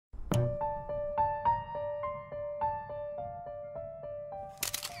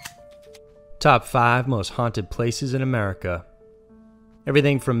Top 5 most haunted places in America.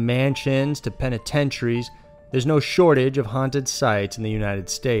 Everything from mansions to penitentiaries, there's no shortage of haunted sites in the United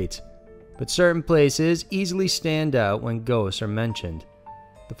States. But certain places easily stand out when ghosts are mentioned.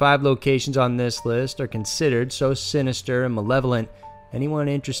 The 5 locations on this list are considered so sinister and malevolent, anyone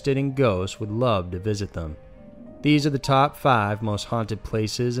interested in ghosts would love to visit them. These are the top 5 most haunted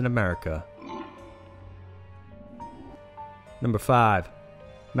places in America. Number 5.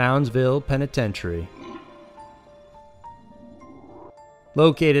 Moundsville Penitentiary.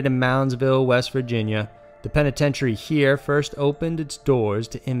 Located in Moundsville, West Virginia, the penitentiary here first opened its doors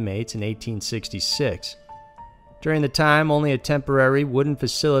to inmates in 1866. During the time, only a temporary wooden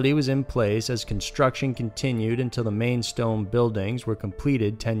facility was in place as construction continued until the main stone buildings were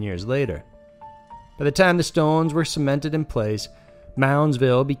completed 10 years later. By the time the stones were cemented in place,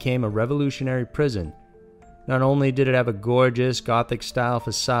 Moundsville became a revolutionary prison. Not only did it have a gorgeous Gothic-style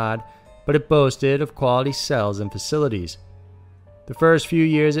facade, but it boasted of quality cells and facilities. The first few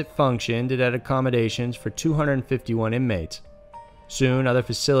years it functioned, it had accommodations for 251 inmates. Soon, other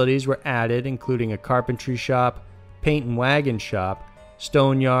facilities were added, including a carpentry shop, paint and wagon shop,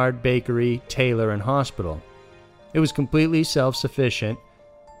 stone yard, bakery, tailor, and hospital. It was completely self-sufficient,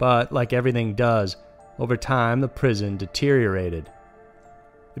 but like everything does, over time the prison deteriorated.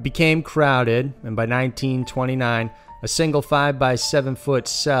 It became crowded, and by 1929, a single 5-by-7-foot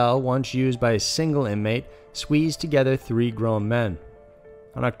cell, once used by a single inmate, squeezed together 3 grown men.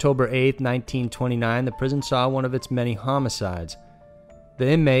 On October 8, 1929, the prison saw one of its many homicides. The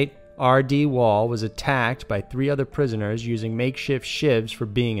inmate, R.D. Wall, was attacked by 3 other prisoners using makeshift shivs for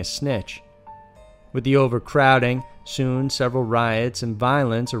being a snitch. With the overcrowding, soon several riots and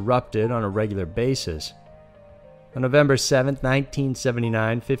violence erupted on a regular basis. On November 7,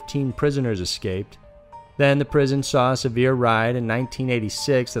 1979, 15 prisoners escaped. Then the prison saw a severe riot in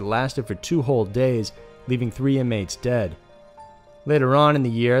 1986 that lasted for 2 whole days, leaving 3 inmates dead. Later on in the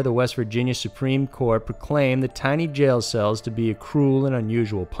year, the West Virginia Supreme Court proclaimed the tiny jail cells to be a cruel and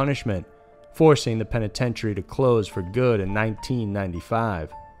unusual punishment, forcing the penitentiary to close for good in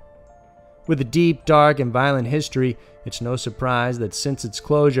 1995. With a deep, dark, and violent history, it's no surprise that since its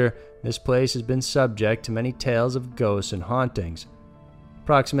closure, this place has been subject to many tales of ghosts and hauntings.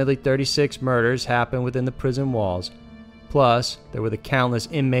 Approximately 36 murders happened within the prison walls. Plus, there were the countless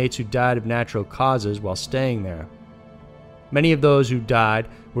inmates who died of natural causes while staying there. Many of those who died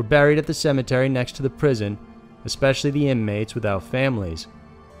were buried at the cemetery next to the prison, especially the inmates without families.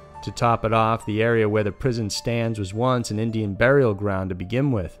 To top it off, the area where the prison stands was once an Indian burial ground to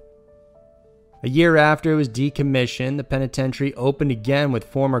begin with. A year after it was decommissioned, the penitentiary opened again with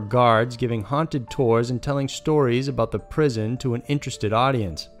former guards giving haunted tours and telling stories about the prison to an interested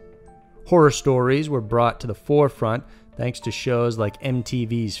audience. Horror stories were brought to the forefront thanks to shows like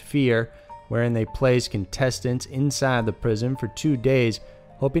MTV's Fear, wherein they placed contestants inside the prison for 2 days,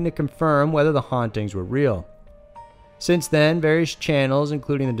 hoping to confirm whether the hauntings were real. Since then, various channels,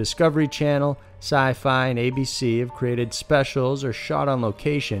 including the Discovery Channel, Sci-Fi, and ABC, have created specials or shot on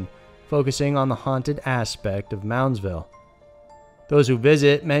location, focusing on the haunted aspect of Moundsville. Those who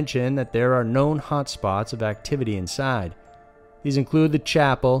visit mention that there are known hotspots of activity inside. These include the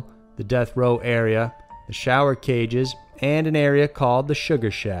chapel, the death row area, the shower cages, and an area called the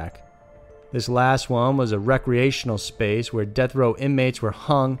Sugar Shack. This last one was a recreational space where death row inmates were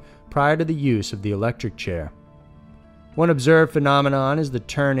hung prior to the use of the electric chair. One observed phenomenon is the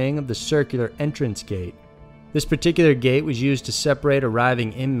turning of the circular entrance gate. This particular gate was used to separate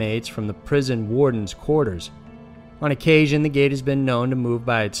arriving inmates from the prison warden's quarters. On occasion, the gate has been known to move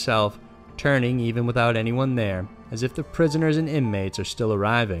by itself, turning even without anyone there, as if the prisoners and inmates are still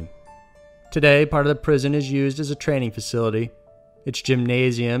arriving. Today, part of the prison is used as a training facility. Its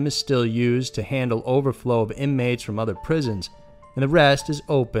gymnasium is still used to handle overflow of inmates from other prisons, and the rest is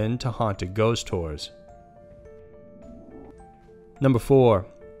open to haunted ghost tours. Number 4.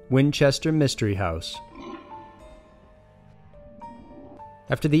 Winchester Mystery House.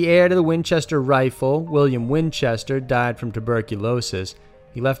 After the heir to the Winchester rifle, William Winchester, died from tuberculosis,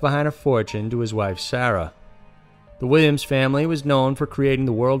 he left behind a fortune to his wife Sarah. The Williams family was known for creating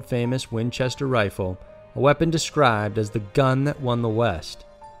the world-famous Winchester rifle, a weapon described as the gun that won the West.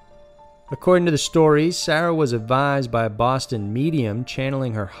 According to the stories, Sarah was advised by a Boston medium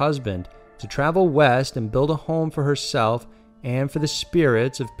channeling her husband to travel west and build a home for herself and for the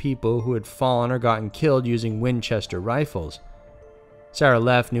spirits of people who had fallen or gotten killed using Winchester rifles. Sarah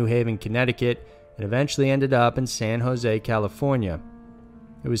left New Haven, Connecticut, and eventually ended up in San Jose, California.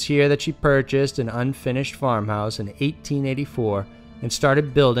 It was here that she purchased an unfinished farmhouse in 1884 and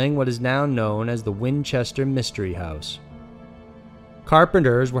started building what is now known as the Winchester Mystery House.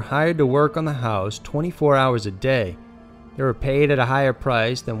 Carpenters were hired to work on the house 24 hours a day. They were paid at a higher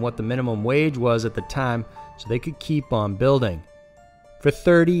price than what the minimum wage was at the time, so they could keep on building. For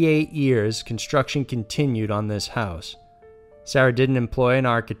 38 years, construction continued on this house. Sarah didn't employ an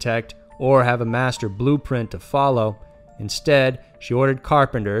architect or have a master blueprint to follow. Instead, she ordered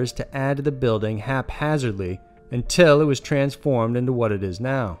carpenters to add to the building haphazardly until it was transformed into what it is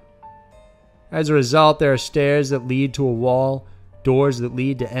now. As a result, there are stairs that lead to a wall, doors that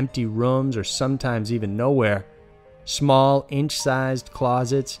lead to empty rooms or sometimes even nowhere, small inch-sized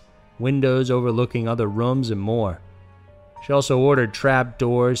closets, windows overlooking other rooms, and more. She also ordered trap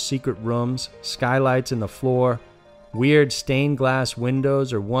doors, secret rooms, skylights in the floor, weird stained glass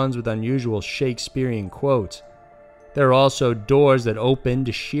windows or ones with unusual Shakespearean quotes. There are also doors that open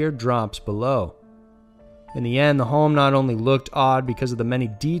to sheer drops below. In the end, the home not only looked odd because of the many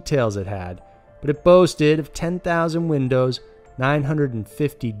details it had, but it boasted of 10,000 windows,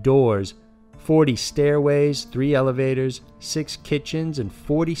 950 doors, 40 stairways, 3 elevators, 6 kitchens, and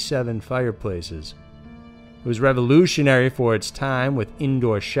 47 fireplaces. It was revolutionary for its time with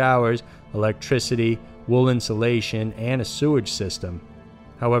indoor showers, electricity, wool insulation, and a sewage system.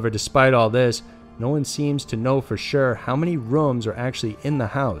 However, despite all this, no one seems to know for sure how many rooms are actually in the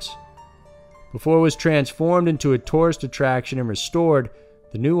house. Before it was transformed into a tourist attraction and restored,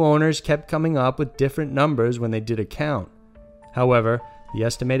 the new owners kept coming up with different numbers when they did a count. However, the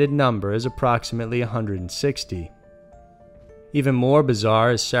estimated number is approximately 160. Even more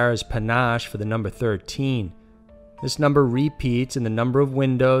bizarre is Sarah's panache for the number 13. This number repeats in the number of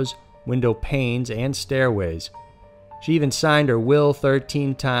windows, window panes, and stairways. She even signed her will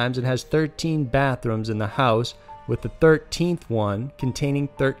 13 times and has 13 bathrooms in the house, with the 13th one containing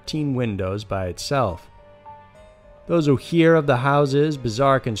 13 windows by itself. Those who hear of the house's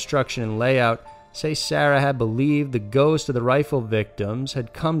bizarre construction and layout say Sarah had believed the ghost of the rifle victims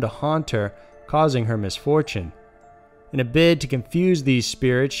had come to haunt her, causing her misfortune. In a bid to confuse these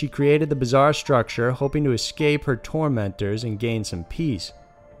spirits, she created the bizarre structure, hoping to escape her tormentors and gain some peace.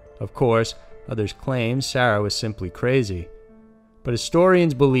 Of course, others claim Sarah was simply crazy. But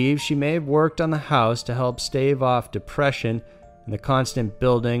historians believe she may have worked on the house to help stave off depression, and the constant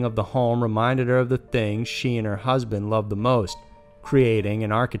building of the home reminded her of the things she and her husband loved the most, creating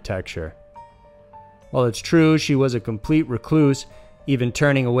and architecture. While it's true she was a complete recluse, even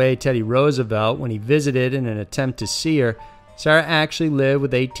turning away Teddy Roosevelt when he visited in an attempt to see her, Sarah actually lived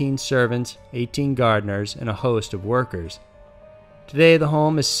with 18 servants, 18 gardeners, and a host of workers. Today, the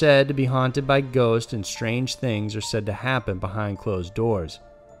home is said to be haunted by ghosts, and strange things are said to happen behind closed doors.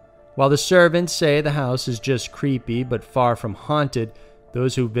 While the servants say the house is just creepy but far from haunted,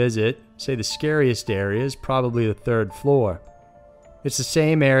 those who visit say the scariest area is probably the 3rd floor. It's the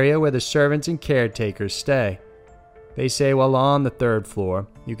same area where the servants and caretakers stay. They say while on the 3rd floor,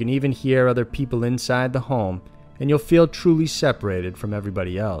 you can even hear other people inside the home, and you'll feel truly separated from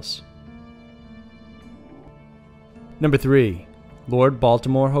everybody else. Number 3. Lord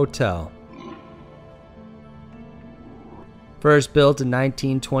Baltimore Hotel. First built in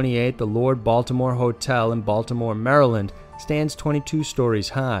 1928, the Lord Baltimore Hotel in Baltimore, Maryland, stands 22 stories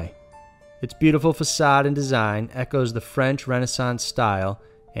high. Its beautiful facade and design echoes the French Renaissance style,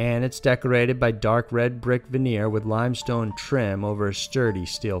 and it's decorated by dark red brick veneer with limestone trim over a sturdy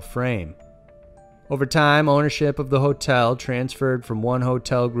steel frame. Over time, ownership of the hotel transferred from one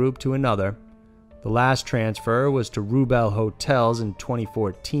hotel group to another. The last transfer was to Rubel Hotels in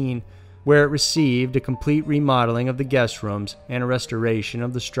 2014, where it received a complete remodeling of the guest rooms and a restoration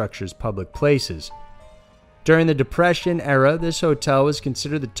of the structure's public places. During the Depression era, this hotel was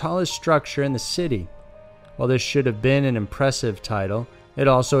considered the tallest structure in the city. While this should have been an impressive title, it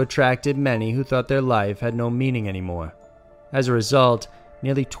also attracted many who thought their life had no meaning anymore. As a result,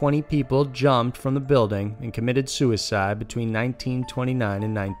 nearly 20 people jumped from the building and committed suicide between 1929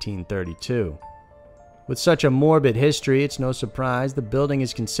 and 1932. With such a morbid history, it's no surprise the building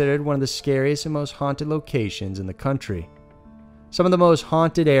is considered one of the scariest and most haunted locations in the country. Some of the most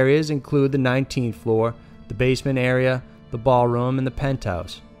haunted areas include the 19th floor, the basement area, the ballroom, and the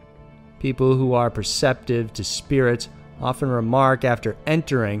penthouse. People who are perceptive to spirits often remark after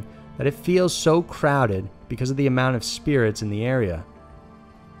entering that it feels so crowded because of the amount of spirits in the area.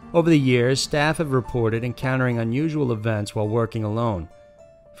 Over the years, staff have reported encountering unusual events while working alone.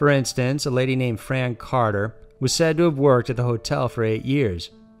 For instance, a lady named Fran Carter was said to have worked at the hotel for 8 years.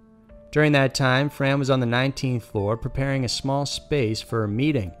 During that time, Fran was on the 19th floor preparing a small space for a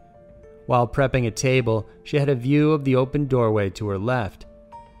meeting. While prepping a table, she had a view of the open doorway to her left.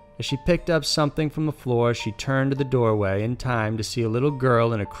 As she picked up something from the floor, she turned to the doorway in time to see a little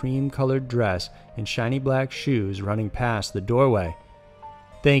girl in a cream-colored dress and shiny black shoes running past the doorway.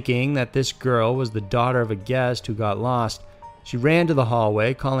 Thinking that this girl was the daughter of a guest who got lost, she ran to the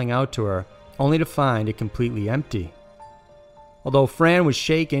hallway calling out to her, only to find it completely empty. Although Fran was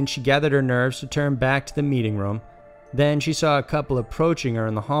shaken, she gathered her nerves to turn back to the meeting room. Then she saw a couple approaching her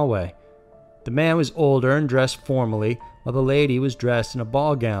in the hallway. The man was older and dressed formally, while the lady was dressed in a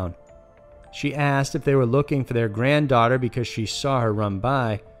ball gown. She asked if they were looking for their granddaughter because she saw her run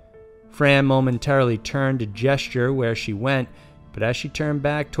by. Fran momentarily turned to gesture where she went, but as she turned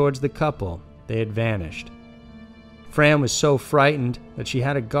back towards the couple, they had vanished. Fran was so frightened that she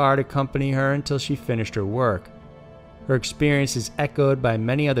had a guard accompany her until she finished her work. Her experience is echoed by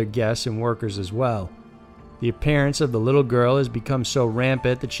many other guests and workers as well. The appearance of the little girl has become so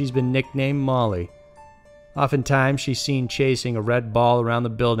rampant that she's been nicknamed Molly. Oftentimes she's seen chasing a red ball around the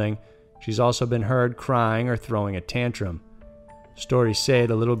building. She's also been heard crying or throwing a tantrum. Stories say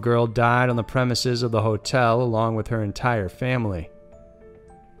the little girl died on the premises of the hotel along with her entire family.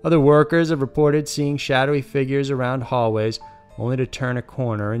 Other workers have reported seeing shadowy figures around hallways only to turn a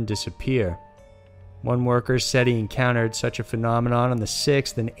corner and disappear. One worker said he encountered such a phenomenon on the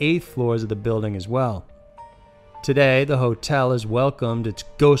 6th and 8th floors of the building as well. Today, the hotel has welcomed its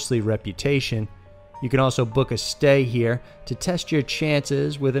ghostly reputation. You can also book a stay here to test your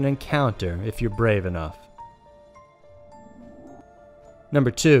chances with an encounter if you're brave enough. Number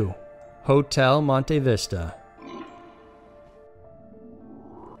 2. Hotel Monte Vista.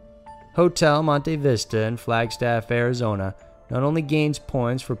 Hotel Monte Vista in Flagstaff, Arizona not only gains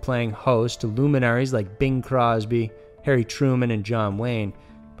points for playing host to luminaries like Bing Crosby, Harry Truman, and John Wayne,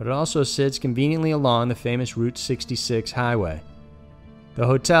 but it also sits conveniently along the famous Route 66 highway. The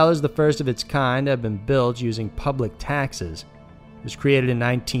hotel is the first of its kind to have been built using public taxes. It was created in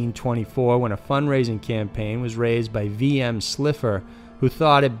 1924 when a fundraising campaign was raised by V.M. Slipher, who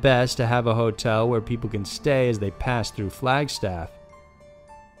thought it best to have a hotel where people can stay as they pass through Flagstaff.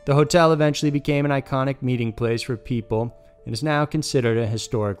 The hotel eventually became an iconic meeting place for people and is now considered a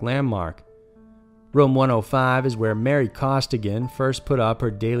historic landmark. Room 105 is where Mary Costigan first put up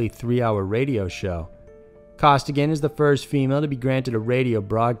her daily 3-hour radio show. Costigan is the first female to be granted a radio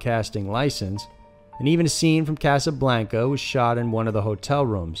broadcasting license, and even a scene from Casablanca was shot in one of the hotel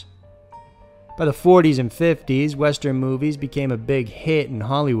rooms. By the 40s and 50s, Western movies became a big hit in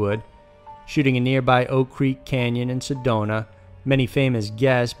Hollywood. Shooting in nearby Oak Creek Canyon in Sedona, many famous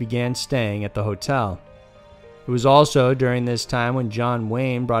guests began staying at the hotel. It was also during this time when John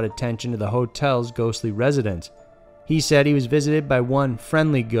Wayne brought attention to the hotel's ghostly residents. He said he was visited by one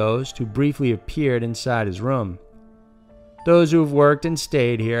friendly ghost who briefly appeared inside his room. Those who have worked and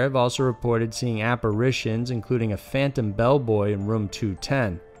stayed here have also reported seeing apparitions, including a phantom bellboy in room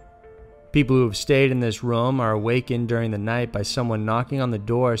 210. People who have stayed in this room are awakened during the night by someone knocking on the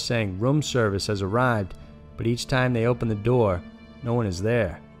door saying room service has arrived, but each time they open the door, no one is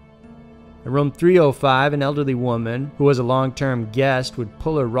there. In room 305, an elderly woman who was a long-term guest would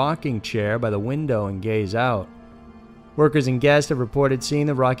pull her rocking chair by the window and gaze out. Workers and guests have reported seeing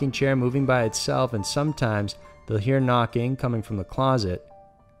the rocking chair moving by itself, and sometimes they'll hear knocking coming from the closet.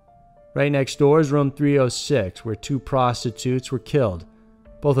 Right next door is room 306, where 2 prostitutes were killed.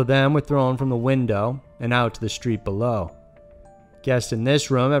 Both of them were thrown from the window and out to the street below. Guests in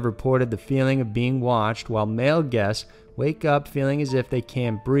this room have reported the feeling of being watched, while male guests wake up feeling as if they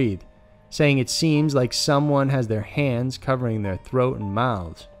can't breathe, saying it seems like someone has their hands covering their throat and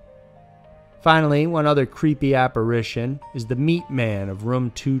mouths. Finally, one other creepy apparition is the Meat Man of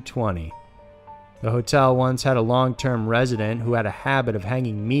room 220. The hotel once had a long-term resident who had a habit of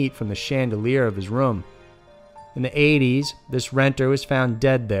hanging meat from the chandelier of his room. In the 80s, this renter was found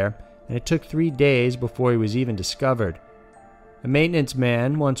dead there, and it took 3 days before he was even discovered. A maintenance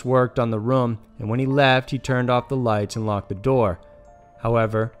man once worked on the room, and when he left, he turned off the lights and locked the door.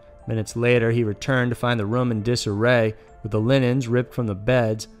 However, minutes later, he returned to find the room in disarray, with the linens ripped from the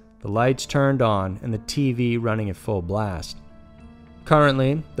beds, the lights turned on, and the TV running at full blast.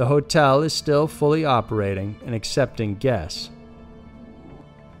 Currently, the hotel is still fully operating and accepting guests.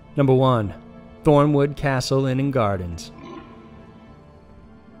 Number 1. Thornwood Castle Inn and Gardens.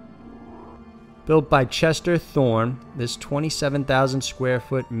 Built by Chester Thorne, this 27,000 square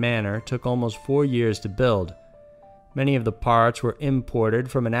foot manor took almost 4 years to build. Many of the parts were imported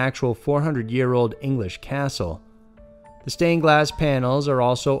from an actual 400-year-old English castle. The stained glass panels are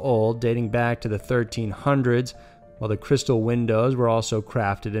also old, dating back to the 1300s, while the crystal windows were also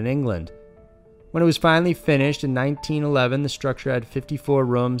crafted in England. When it was finally finished in 1911, the structure had 54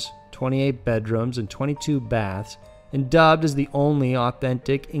 rooms, 28 bedrooms, and 22 baths, and dubbed as the only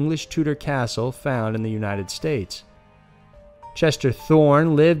authentic English Tudor castle found in the United States. Chester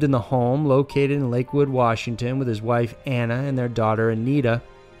Thorne lived in the home located in Lakewood, Washington, with his wife Anna and their daughter Anita,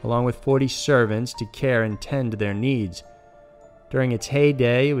 along with 40 servants to care and tend to their needs. During its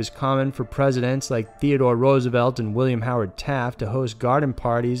heyday, it was common for presidents like Theodore Roosevelt and William Howard Taft to host garden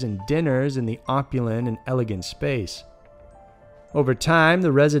parties and dinners in the opulent and elegant space. Over time,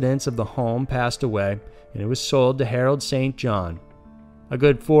 the residents of the home passed away, and it was sold to Harold St. John. A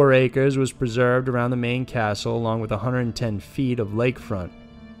good 4 acres was preserved around the main castle, along with 110 feet of lakefront.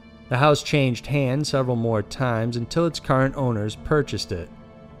 The house changed hands several more times until its current owners purchased it.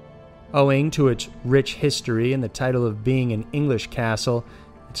 Owing to its rich history and the title of being an English castle,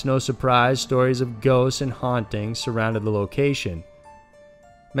 it's no surprise stories of ghosts and hauntings surrounded the location.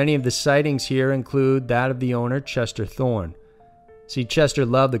 Many of the sightings here include that of the owner, Chester Thorne. See, Chester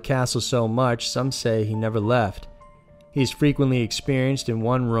loved the castle so much, some say he never left. He is frequently experienced in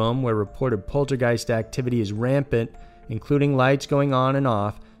one room where reported poltergeist activity is rampant, including lights going on and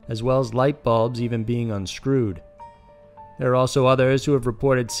off, as well as light bulbs even being unscrewed. There are also others who have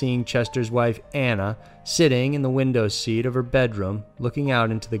reported seeing Chester's wife Anna sitting in the window seat of her bedroom, looking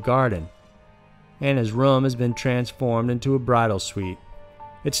out into the garden. Anna's room has been transformed into a bridal suite.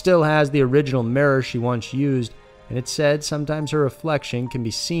 It still has the original mirror she once used, and it's said sometimes her reflection can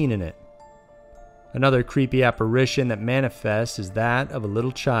be seen in it. Another creepy apparition that manifests is that of a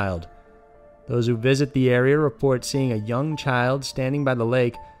little child. Those who visit the area report seeing a young child standing by the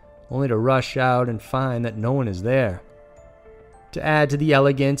lake, only to rush out and find that no one is there. To add to the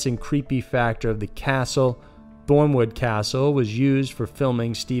elegance and creepy factor of the castle, Thornwood Castle was used for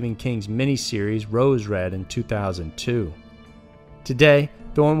filming Stephen King's miniseries Rose Red in 2002. Today,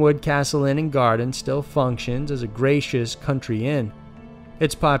 Thornwood Castle Inn and Garden still functions as a gracious country inn.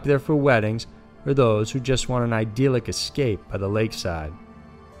 It's popular for weddings or those who just want an idyllic escape by the lakeside.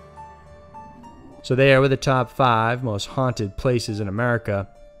 So there were the top 5 most haunted places in America.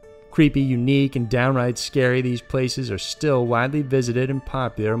 Creepy, unique, and downright scary, these places are still widely visited and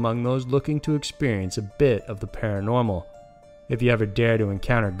popular among those looking to experience a bit of the paranormal. If you ever dare to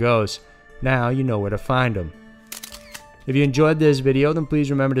encounter ghosts, now you know where to find them. If you enjoyed this video, then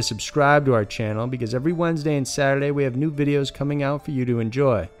please remember to subscribe to our channel, because every Wednesday and Saturday we have new videos coming out for you to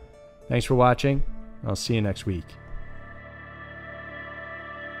enjoy. Thanks for watching, and I'll see you next week.